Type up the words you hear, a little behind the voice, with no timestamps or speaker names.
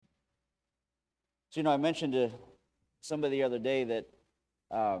So, I mentioned to somebody the other day that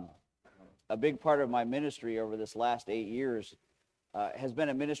a big part of my ministry over this last 8 years has been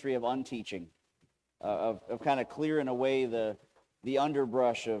a ministry of unteaching, of kind of clearing away the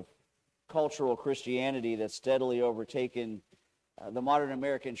underbrush of cultural Christianity that's steadily overtaken the modern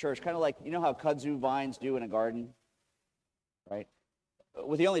American church, kind of like, how kudzu vines do in a garden, right?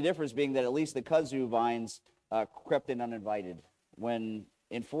 With the only difference being that at least the kudzu vines crept in uninvited, when,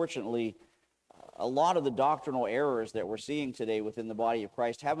 unfortunately, a lot of the doctrinal errors that we're seeing today within the body of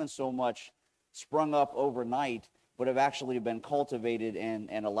Christ haven't so much sprung up overnight, but have actually been cultivated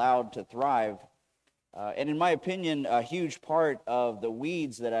and allowed to thrive. And in my opinion, a huge part of the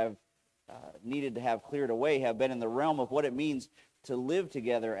weeds that I've needed to have cleared away have been in the realm of what it means to live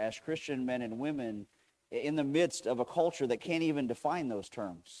together as Christian men and women in the midst of a culture that can't even define those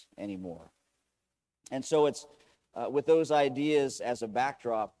terms anymore. And so it's with those ideas as a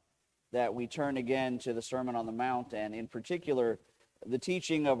backdrop that we turn again to the Sermon on the Mount, and in particular, the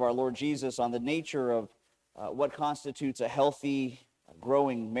teaching of our Lord Jesus on the nature of what constitutes a healthy,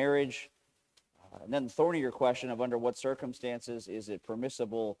 growing marriage. And then the thornier question of under what circumstances is it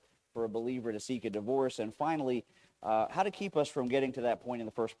permissible for a believer to seek a divorce, and finally, how to keep us from getting to that point in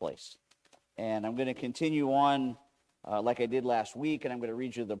the first place. And I'm going to continue on like I did last week, and I'm going to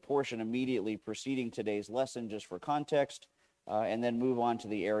read you the portion immediately preceding today's lesson just for context, and then move on to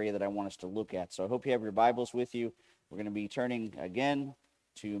the area that I want us to look at. So I hope you have your Bibles with you. We're going to be turning again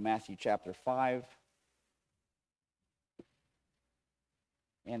to Matthew chapter 5.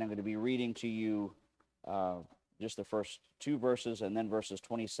 And I'm going to be reading to you just the first two verses and then verses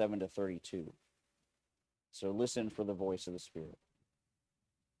 27 to 32. So listen for the voice of the Spirit.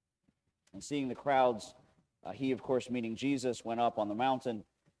 And seeing the crowds, he, of course, meaning Jesus, went up on the mountain.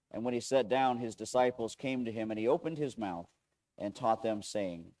 And when he sat down, his disciples came to him, and he opened his mouth and taught them,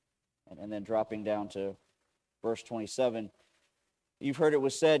 saying, and then dropping down to verse 27, "You've heard it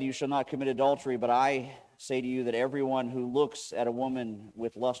was said, 'You shall not commit adultery,' but I say to you that everyone who looks at a woman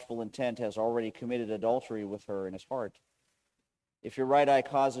with lustful intent has already committed adultery with her in his heart. If your right eye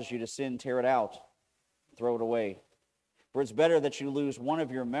causes you to sin, tear it out, throw it away. For it's better that you lose one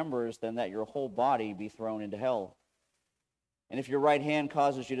of your members than that your whole body be thrown into hell. And if your right hand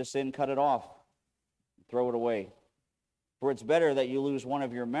causes you to sin, cut it off, throw it away. For it's better that you lose one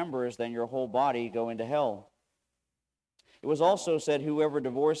of your members than your whole body go into hell. It was also said, 'Whoever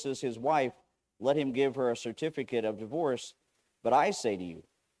divorces his wife, let him give her a certificate of divorce.' But I say to you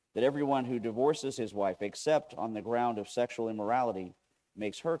that everyone who divorces his wife, except on the ground of sexual immorality,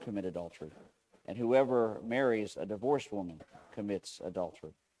 makes her commit adultery. And whoever marries a divorced woman commits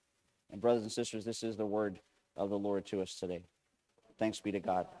adultery." And brothers and sisters, this is the word of the Lord to us today. Thanks be to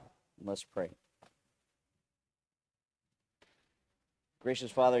God. Let's pray.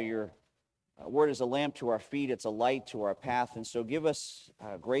 Gracious Father, your word is a lamp to our feet, it's a light to our path, and so give us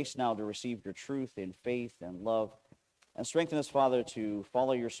grace now to receive your truth in faith and love, and strengthen us, Father, to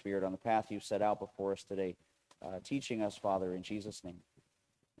follow your Spirit on the path you've set out before us today, teaching us, Father, in Jesus' name.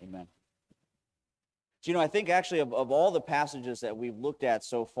 Amen. So, I think actually of all the passages that we've looked at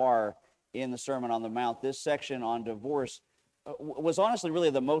so far in the Sermon on the Mount, this section on divorce was honestly really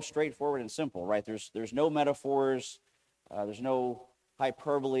the most straightforward and simple, right? There's no metaphors, there's no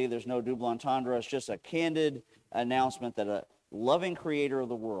hyperbole, there's no double entendre. It's just a candid announcement that a loving creator of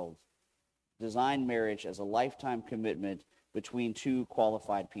the world designed marriage as a lifetime commitment between two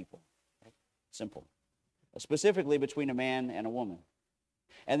qualified people. Simple. Specifically between a man and a woman.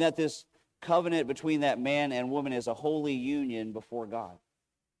 And that this covenant between that man and woman is a holy union before God.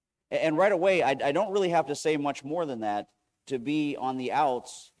 And right away, I don't really have to say much more than that to be on the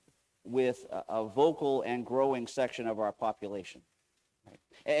outs with a vocal and growing section of our population.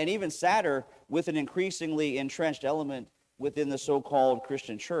 And even sadder, with an increasingly entrenched element within the so-called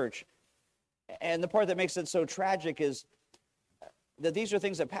Christian church. And the part that makes it so tragic is that these are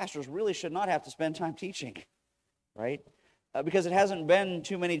things that pastors really should not have to spend time teaching, right? Because it hasn't been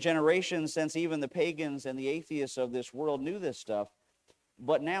too many generations since even the pagans and the atheists of this world knew this stuff.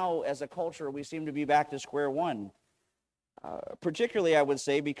 But now, as a culture, we seem to be back to square one. Particularly, I would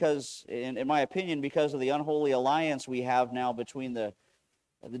say, because, in my opinion, because of the unholy alliance we have now between the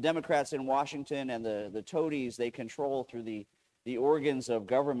Democrats in Washington and the toadies they control through the organs of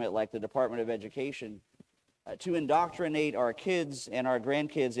government like the Department of Education to indoctrinate our kids and our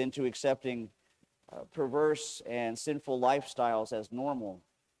grandkids into accepting perverse and sinful lifestyles as normal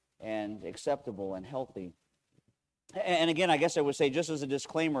and acceptable and healthy. And again, I guess I would say, just as a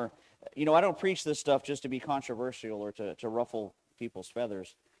disclaimer, I don't preach this stuff just to be controversial or to ruffle people's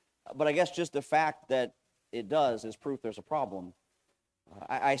feathers. But I guess just the fact that it does is proof there's a problem.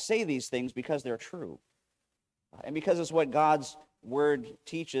 I say these things because they're true. And because it's what God's word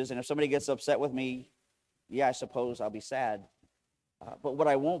teaches. And if somebody gets upset with me, yeah, I suppose I'll be sad. But what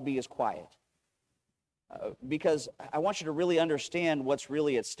I won't be is quiet. Because I want you to really understand what's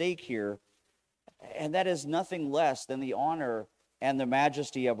really at stake here. And that is nothing less than the honor and the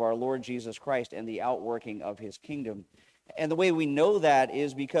majesty of our Lord Jesus Christ and the outworking of his kingdom. And the way we know that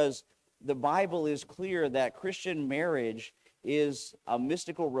is because the Bible is clear that Christian marriage is a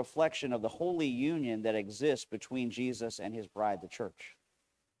mystical reflection of the holy union that exists between Jesus and his bride, the church.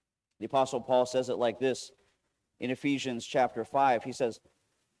 The Apostle Paul says it like this in Ephesians chapter 5. He says,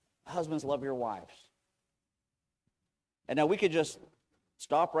 husbands, love your wives. And now we could just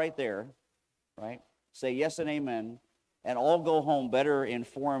stop right there, right? Say yes and amen, and all go home better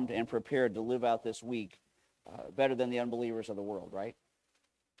informed and prepared to live out this week better than the unbelievers of the world, right?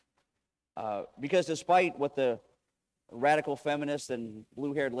 Because despite what the radical feminists and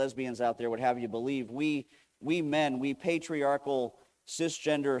blue-haired lesbians out there would have you believe, we men, we patriarchal,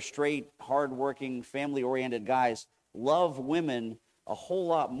 cisgender, straight, hardworking, family-oriented guys love women a whole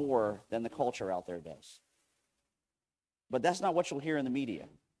lot more than the culture out there does. But that's not what you'll hear in the media.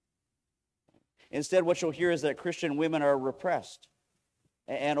 Instead, what you'll hear is that Christian women are repressed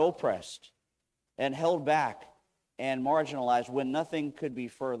and oppressed and held back and marginalized when nothing could be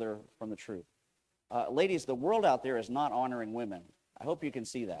further from the truth. Ladies, the world out there is not honoring women. I hope you can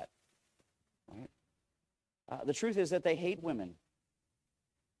see that. Right? The truth is that they hate women.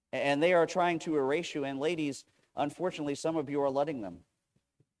 And they are trying to erase you. And ladies, unfortunately, some of you are letting them.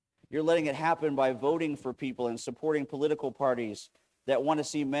 You're letting it happen by voting for people and supporting political parties that want to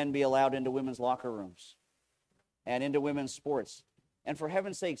see men be allowed into women's locker rooms and into women's sports. And for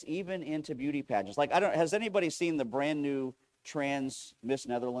heaven's sakes, even into beauty pageants. Like, has anybody seen the brand new trans Miss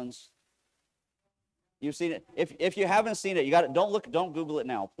Netherlands? You've seen it? If you haven't seen it, don't Google it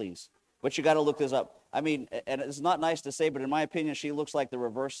now, please. But you got to look this up. I mean, and it's not nice to say, but in my opinion, she looks like the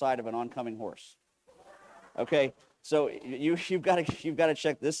reverse side of an oncoming horse. Okay? So you've got to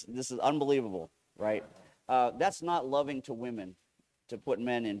check this. This is unbelievable, right? That's not loving to women, to put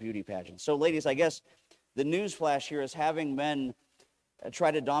men in beauty pageants. So, ladies, I guess the news flash here is having men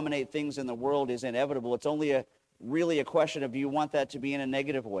try to dominate things in the world is inevitable. It's only really a question of, do you want that to be in a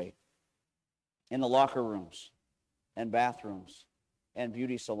negative way? In the locker rooms and bathrooms and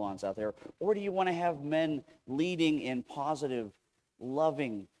beauty salons out there? Or do you want to have men leading in positive,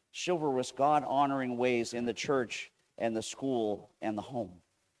 loving, chivalrous, God-honoring ways in the church and the school and the home?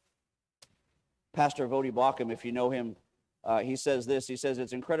 Pastor Vodi Bakum, if you know him, he says this. He says,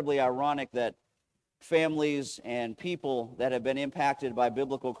 it's incredibly ironic that families and people that have been impacted by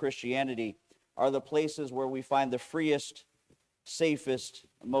biblical Christianity are the places where we find the freest, safest,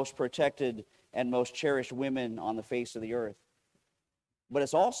 most protected, and most cherished women on the face of the earth. But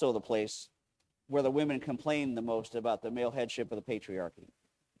it's also the place where the women complain the most about the male headship of the patriarchy.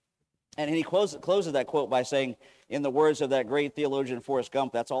 And he closes that quote by saying, in the words of that great theologian Forrest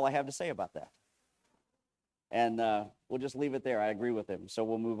Gump, that's all I have to say about that. And we'll just leave it there. I agree with him. So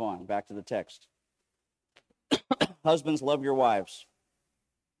we'll move on back to the text. Husbands, love your wives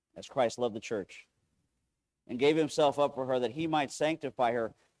as Christ loved the church and gave himself up for her that he might sanctify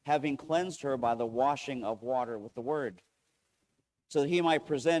her, having cleansed her by the washing of water with the word, so that he might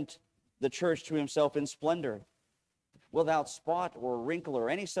present the church to himself in splendor, without spot or wrinkle or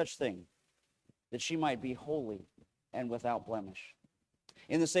any such thing, that she might be holy and without blemish.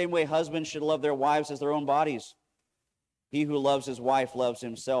 In the same way, husbands should love their wives as their own bodies. He who loves his wife loves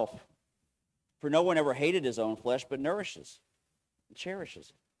himself. For no one ever hated his own flesh, but nourishes and cherishes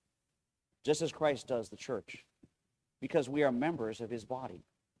it, just as Christ does the church, because we are members of his body.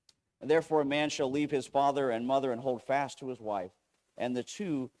 And therefore a man shall leave his father and mother and hold fast to his wife, and the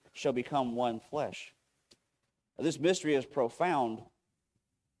two shall become one flesh. Now, this mystery is profound,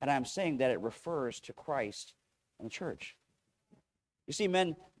 and I'm saying that it refers to Christ and the church. You see,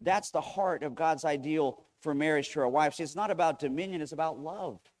 men, that's the heart of God's ideal for marriage to our wives. See, it's not about dominion, it's about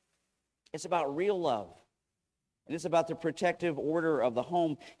love. It's about real love. And it's about the protective order of the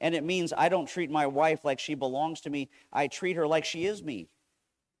home. And it means I don't treat my wife like she belongs to me. I treat her like she is me.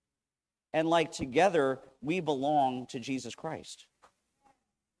 And like together, we belong to Jesus Christ.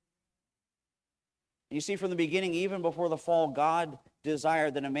 You see, from the beginning, even before the fall, God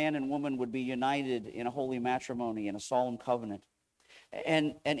desired that a man and woman would be united in a holy matrimony, in a solemn covenant.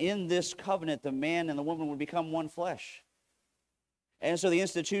 And in this covenant, the man and the woman would become one flesh. And so the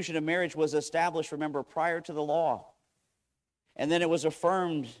institution of marriage was established, remember, prior to the law. And then it was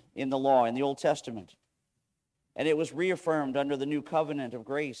affirmed in the law, in the Old Testament. And it was reaffirmed under the new covenant of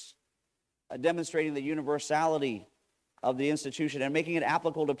grace, demonstrating the universality of the institution and making it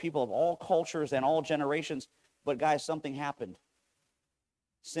applicable to people of all cultures and all generations. But guys, something happened.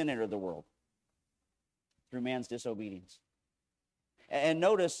 Sin entered the world through man's disobedience. And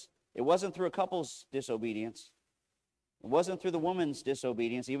notice, it wasn't through a couple's disobedience. It wasn't through the woman's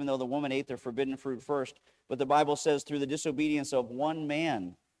disobedience, even though the woman ate the forbidden fruit first. But the Bible says through the disobedience of one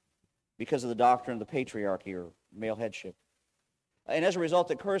man because of the doctrine of the patriarchy or male headship. And as a result,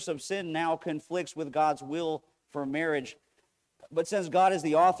 the curse of sin now conflicts with God's will for marriage. But since God is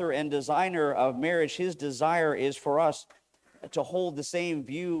the author and designer of marriage, his desire is for us to hold the same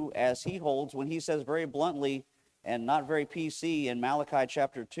view as he holds when he says very bluntly and not very PC in Malachi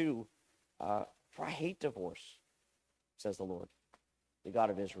chapter 2, for I hate divorce, says the Lord, the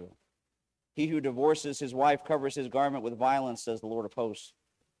God of Israel. He who divorces his wife covers his garment with violence, says the Lord of hosts.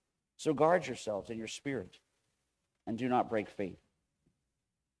 So guard yourselves in your spirit and do not break faith.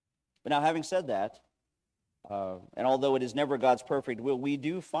 But now, having said that, and although it is never God's perfect will, we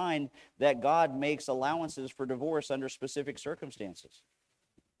do find that God makes allowances for divorce under specific circumstances.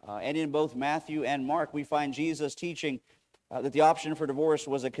 And in both Matthew and Mark, we find Jesus teaching that the option for divorce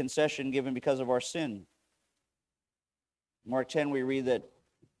was a concession given because of our sin. Mark 10, we read that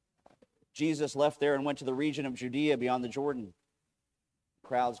Jesus left there and went to the region of Judea beyond the Jordan.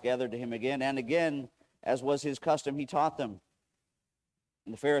 Crowds gathered to him again and again, as was his custom, he taught them.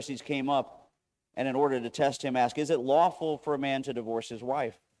 And the Pharisees came up and in order to test him, asked, "Is it lawful for a man to divorce his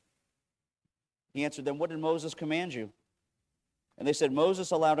wife?" He answered them, "What did Moses command you?" And they said,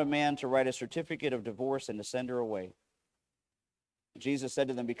 "Moses allowed a man to write a certificate of divorce and to send her away." Jesus said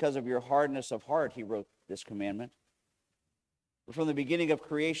to them, "Because of your hardness of heart, he wrote this commandment. For from the beginning of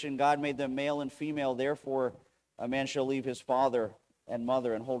creation, God made them male and female. Therefore, a man shall leave his father and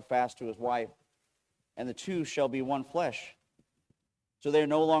mother and hold fast to his wife, and the two shall be one flesh. So they are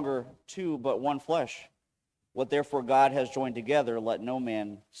no longer two, but one flesh. What therefore God has joined together, let no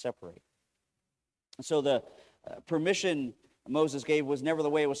man separate." And so the permission Moses gave was never the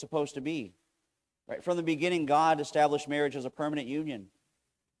way it was supposed to be. Right? From the beginning, God established marriage as a permanent union.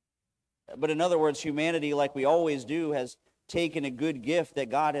 But in other words, humanity, like we always do, has taken a good gift that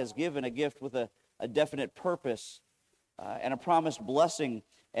God has given, a gift with a definite purpose and a promised blessing,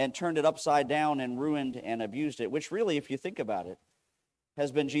 and turned it upside down and ruined and abused it, which really, if you think about it,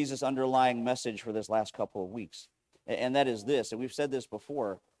 has been Jesus' underlying message for this last couple of weeks. And that is this, and we've said this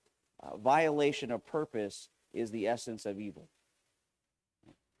before, violation of purpose is the essence of evil.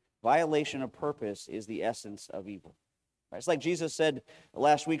 Violation of purpose is the essence of evil. It's like Jesus said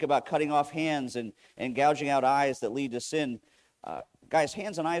last week about cutting off hands and gouging out eyes that lead to sin. Guys,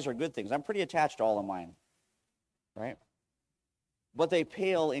 hands and eyes are good things. I'm pretty attached to all of mine, right? But they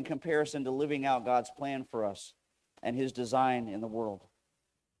pale in comparison to living out God's plan for us and his design in the world.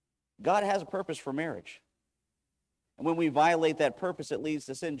 God has a purpose for marriage. And when we violate that purpose, it leads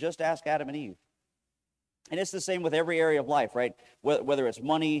to sin. Just ask Adam and Eve. And it's the same with every area of life, right? Whether it's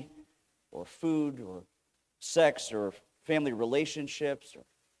money or food or sex or family relationships or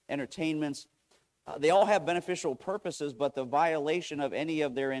entertainments, they all have beneficial purposes, but the violation of any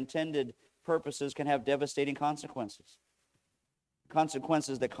of their intended purposes can have devastating consequences.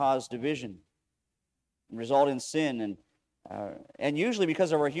 Consequences that cause division and result in sin, and usually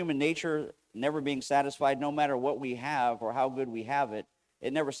because of our human nature never being satisfied, no matter what we have or how good we have it,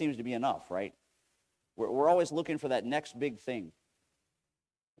 it never seems to be enough, right? We're always looking for that next big thing,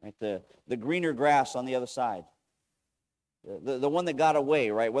 right? The greener grass on the other side, the one that got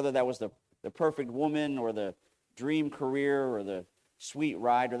away, right? Whether that was the perfect woman or the dream career or the sweet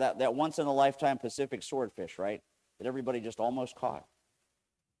ride or that once-in-a-lifetime Pacific swordfish, right? That everybody just almost caught.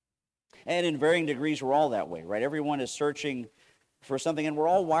 And in varying degrees, we're all that way, right? Everyone is searching for something, and we're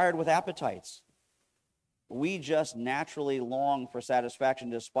all wired with appetites. We just naturally long for satisfaction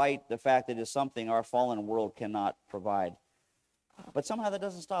despite the fact that it is something our fallen world cannot provide. But somehow that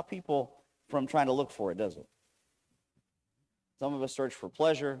doesn't stop people from trying to look for it, does it? Some of us search for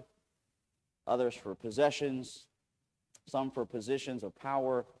pleasure, others for possessions, some for positions of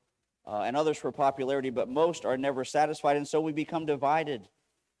power, and others for popularity, but most are never satisfied, and so we become divided.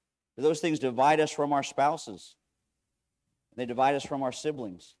 Those things divide us from our spouses. They divide us from our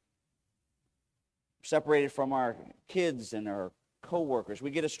siblings. Separated from our kids and our co-workers.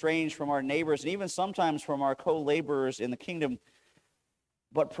 We get estranged from our neighbors and even sometimes from our co-laborers in the kingdom.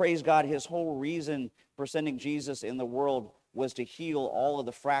 But praise God, his whole reason for sending Jesus in the world was to heal all of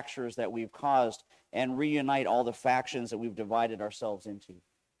the fractures that we've caused and reunite all the factions that we've divided ourselves into.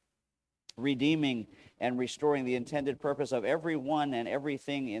 Redeeming and restoring the intended purpose of everyone and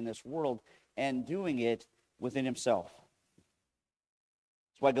everything in this world and doing it within himself.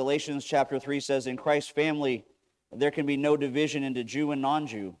 That's why Galatians chapter 3 says, in Christ's family, There can be no division into Jew and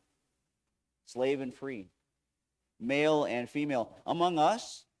non-Jew, slave and free, male and female. Among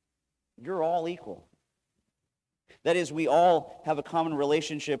us, you're all equal. That is, we all have a common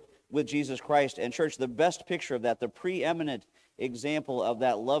relationship with Jesus Christ. And church, the best picture of that, the preeminent example of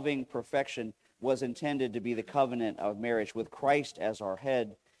that loving perfection was intended to be the covenant of marriage with Christ as our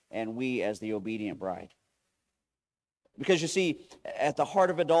head and we as the obedient bride. Because you see, at the heart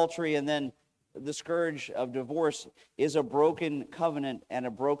of adultery and then the scourge of divorce is a broken covenant and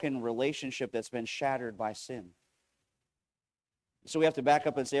a broken relationship that's been shattered by sin. So we have to back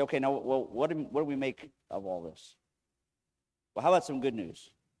up and say, okay, now, well, what do we make of all this? Well, how about some good news?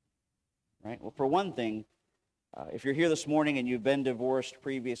 Right? Well, for one thing, if you're here this morning and you've been divorced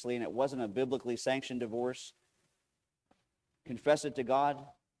previously and it wasn't a biblically sanctioned divorce, confess it to God,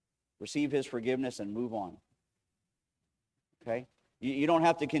 receive his forgiveness, and move on. Okay? You don't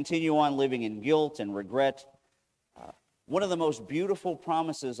have to continue on living in guilt and regret. One of the most beautiful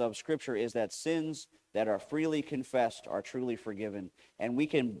promises of Scripture is that sins that are freely confessed are truly forgiven, and we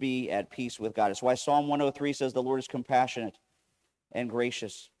can be at peace with God. It's why Psalm 103 says the Lord is compassionate and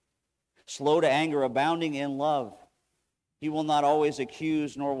gracious, slow to anger, abounding in love. He will not always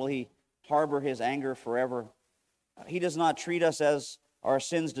accuse, nor will he harbor his anger forever. He does not treat us as our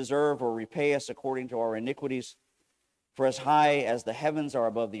sins deserve or repay us according to our iniquities. For as high as the heavens are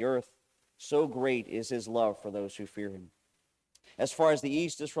above the earth, so great is his love for those who fear him. As far as the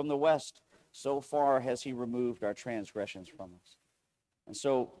east is from the west, so far has he removed our transgressions from us. And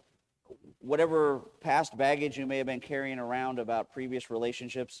so, whatever past baggage you may have been carrying around about previous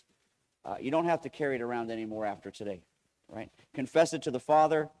relationships, you don't have to carry it around anymore after today, right? Confess it to the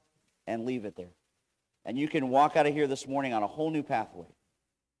Father and leave it there. And you can walk out of here this morning on a whole new pathway.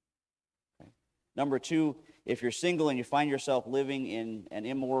 Okay? Number two, if you're single and you find yourself living in an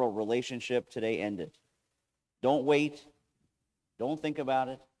immoral relationship today, end it. Don't wait. Don't think about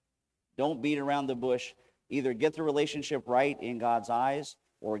it. Don't beat around the bush. Either get the relationship right in God's eyes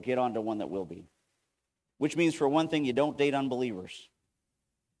or get onto one that will be. Which means, for one thing, you don't date unbelievers.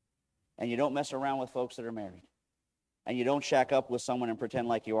 And you don't mess around with folks that are married. And you don't shack up with someone and pretend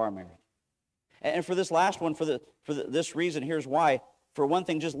like you are married. And for this last one, for this reason, here's why. For one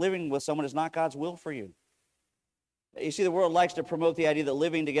thing, just living with someone is not God's will for you. You see, the world likes to promote the idea that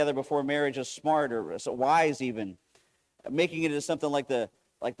living together before marriage is smart or wise even, making it into something like the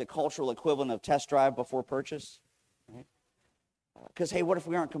cultural equivalent of test drive before purchase. Because, hey, what if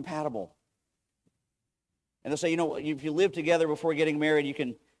we aren't compatible? And they'll say, if you live together before getting married, you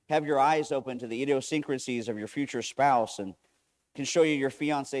can have your eyes open to the idiosyncrasies of your future spouse and can show you your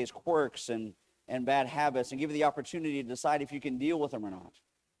fiance's quirks and bad habits and give you the opportunity to decide if you can deal with them or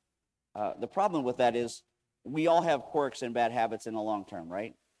not. The problem with that is we all have quirks and bad habits in the long term,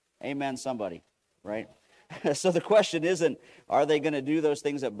 right? Amen, somebody, right? So the question isn't, are they going to do those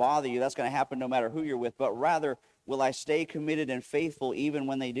things that bother you? That's going to happen no matter who you're with. But rather, will I stay committed and faithful even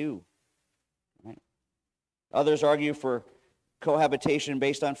when they do? Right? Others argue for cohabitation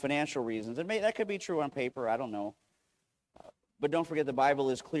based on financial reasons. And that could be true on paper. I don't know. But don't forget, the Bible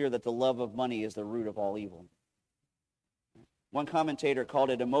is clear that the love of money is the root of all evil. One commentator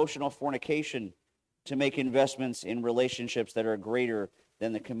called it emotional fornication to make investments in relationships that are greater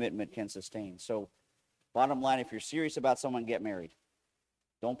than the commitment can sustain. So, bottom line, if you're serious about someone, get married.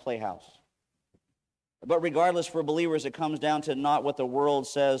 Don't play house. But regardless, for believers, it comes down to not what the world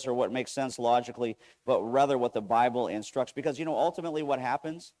says or what makes sense logically, but rather what the Bible instructs. Because, ultimately what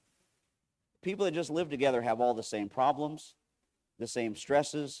happens, people that just live together have all the same problems, the same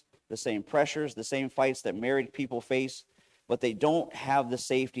stresses, the same pressures, the same fights that married people face, but they don't have the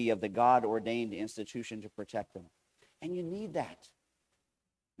safety of the God-ordained institution to protect them. And you need that.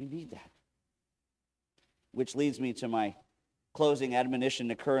 You need that. Which leads me to my closing admonition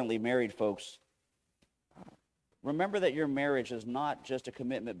to currently married folks. Remember that your marriage is not just a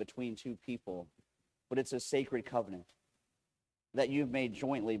commitment between two people, but it's a sacred covenant that you've made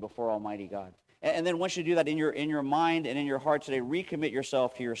jointly before Almighty God. And then once you do that in your mind and in your heart today, recommit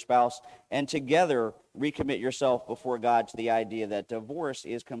yourself to your spouse, and together recommit yourself before God to the idea that divorce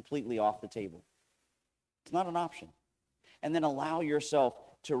is completely off the table. It's not an option. And then allow yourself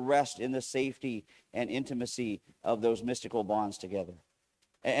to rest in the safety and intimacy of those mystical bonds together.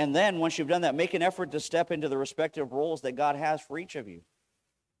 And then once you've done that, make an effort to step into the respective roles that God has for each of you.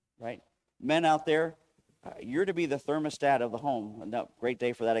 Right? Men out there, you're to be the thermostat of the home. No, great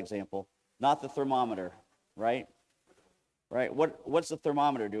day for that example. Not the thermometer, right? Right? What's the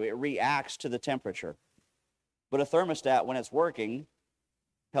thermometer do? It reacts to the temperature. But a thermostat, when it's working,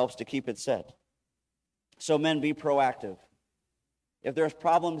 helps to keep it set. So men, be proactive. If there's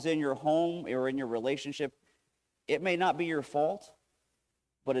problems in your home or in your relationship, It may not be your fault,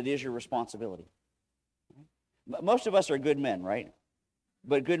 but it is your responsibility. Most of us are good men, right?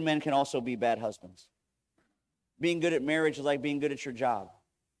 But good men can also be bad husbands. Being good at marriage is like being good at your job,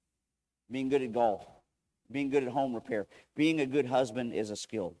 being good at golf, being good at home repair. Being a good husband is a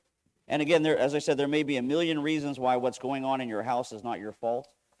skill. And again, as I said, there may be a million reasons why what's going on in your house is not your fault,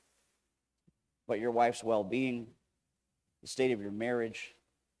 but your wife's well-being, the state of your marriage,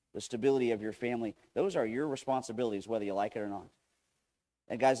 the stability of your family, those are your responsibilities, whether you like it or not.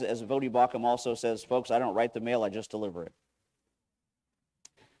 And guys, as Voddie Baucham also says, folks, I don't write the mail, I just deliver it.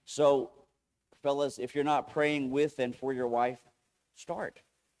 So, fellas, if you're not praying with and for your wife, start.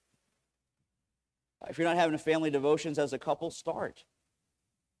 If you're not having family devotions as a couple, start.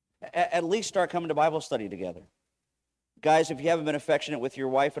 At least start coming to Bible study together. Guys, if you haven't been affectionate with your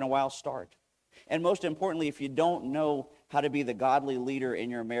wife in a while, start. And most importantly, if you don't know how to be the godly leader in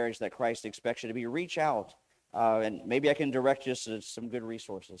your marriage that Christ expects you to be, reach out. And maybe I can direct you to some good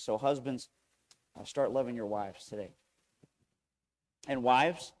resources. So husbands, start loving your wives today. And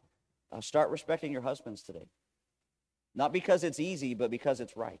wives, start respecting your husbands today. Not because it's easy, but because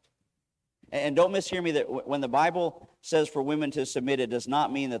it's right. And don't mishear me that when the Bible says for women to submit, it does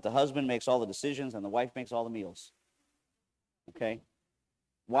not mean that the husband makes all the decisions and the wife makes all the meals. Okay?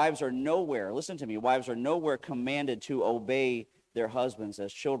 Wives are nowhere, listen to me, wives are nowhere commanded to obey their husbands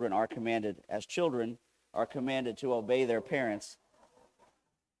as children are commanded to obey their parents,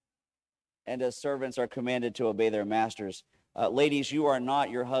 and as servants are commanded to obey their masters. Ladies, you are not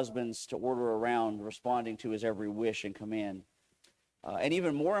your husbands to order around, responding to his every wish and command. And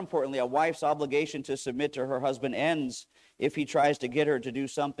even more importantly, a wife's obligation to submit to her husband ends if he tries to get her to do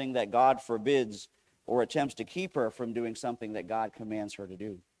something that God forbids or attempts to keep her from doing something that God commands her to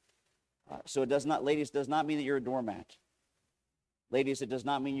do. So it does not, ladies, does not mean that you're a doormat. Ladies, it does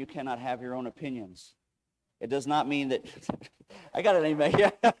not mean you cannot have your own opinions. It does not mean that, I got an amen.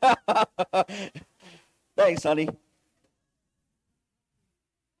 Yeah. Thanks, honey.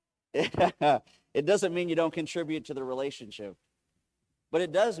 It doesn't mean you don't contribute to the relationship. But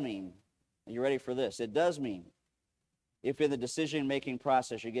it does mean, are you ready for this? It does mean if in the decision-making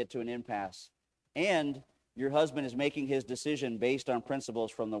process you get to an impasse and your husband is making his decision based on principles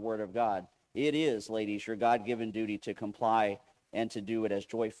from the Word of God, it is, ladies, your God-given duty to comply and to do it as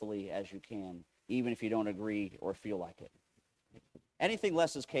joyfully as you can, even if you don't agree or feel like it. Anything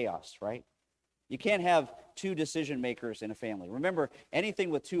less is chaos, right? You can't have two decision makers in a family. Remember, anything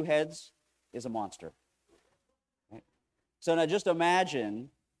with two heads is a monster. Right? So now just imagine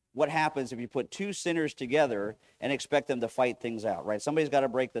what happens if you put two sinners together and expect them to fight things out, right? Somebody's got to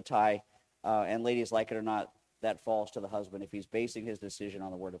break the tie, and ladies, like it or not, that falls to the husband if he's basing his decision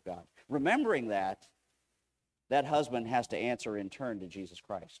on the Word of God. Remembering that husband has to answer in turn to Jesus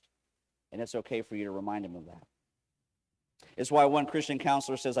Christ. And it's okay for you to remind him of that. It's why one Christian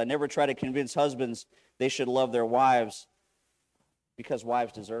counselor says, I never try to convince husbands they should love their wives because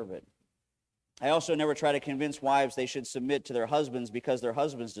wives deserve it. I also never try to convince wives they should submit to their husbands because their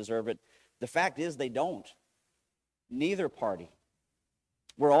husbands deserve it. The fact is they don't. Neither party.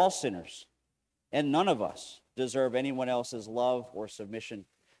 We're all sinners, and none of us deserve anyone else's love or submission.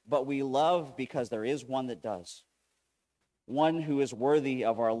 But we love because there is one that does. One who is worthy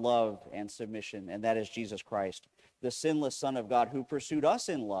of our love and submission, and that is Jesus Christ, the sinless Son of God who pursued us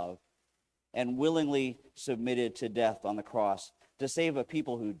in love and willingly submitted to death on the cross to save a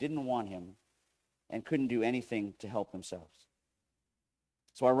people who didn't want him and couldn't do anything to help themselves.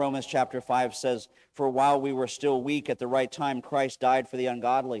 That's why Romans chapter 5 says, for while we were still weak, at the right time Christ died for the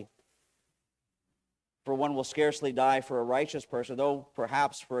ungodly. For one will scarcely die for a righteous person, though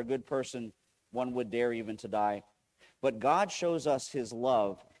perhaps for a good person one would dare even to die. But God shows us his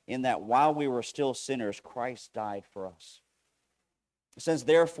love in that while we were still sinners, Christ died for us. Since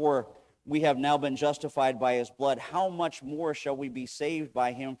therefore we have now been justified by his blood, how much more shall we be saved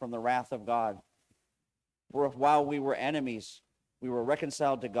by him from the wrath of God? For if while we were enemies, we were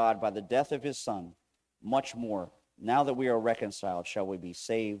reconciled to God by the death of his Son, much more, now that we are reconciled, shall we be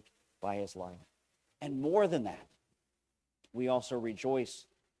saved by his life. And more than that, we also rejoice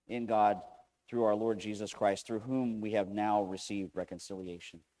in God through our Lord Jesus Christ, through whom we have now received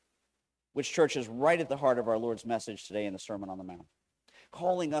reconciliation. Which, church, is right at the heart of our Lord's message today in the Sermon on the Mount,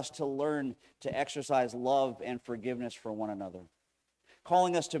 calling us to learn to exercise love and forgiveness for one another,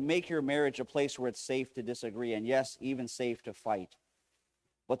 calling us to make your marriage a place where it's safe to disagree, and yes, even safe to fight,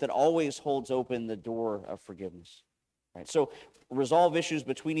 but that always holds open the door of forgiveness. Right? So resolve issues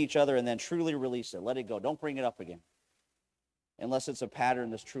between each other and then truly release it. Let it go. Don't bring it up again unless it's a pattern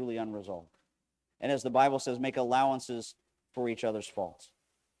that's truly unresolved. And as the Bible says, make allowances for each other's faults.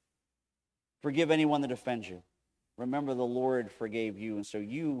 Forgive anyone that offends you. Remember, the Lord forgave you, and so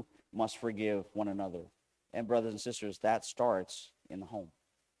you must forgive one another. And brothers and sisters, that starts in the home.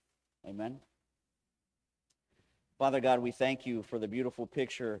 Amen. Father God, we thank you for the beautiful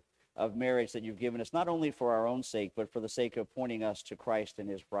picture of marriage that you've given us, not only for our own sake, but for the sake of pointing us to Christ and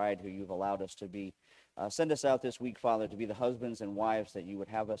his bride who you've allowed us to be. Send us out this week, Father, to be the husbands and wives that you would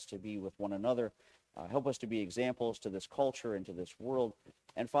have us to be with one another. Help us to be examples to this culture and to this world.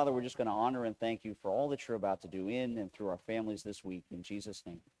 And Father, we're just going to honor and thank you for all that you're about to do in and through our families this week. In Jesus'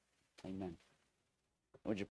 name, amen.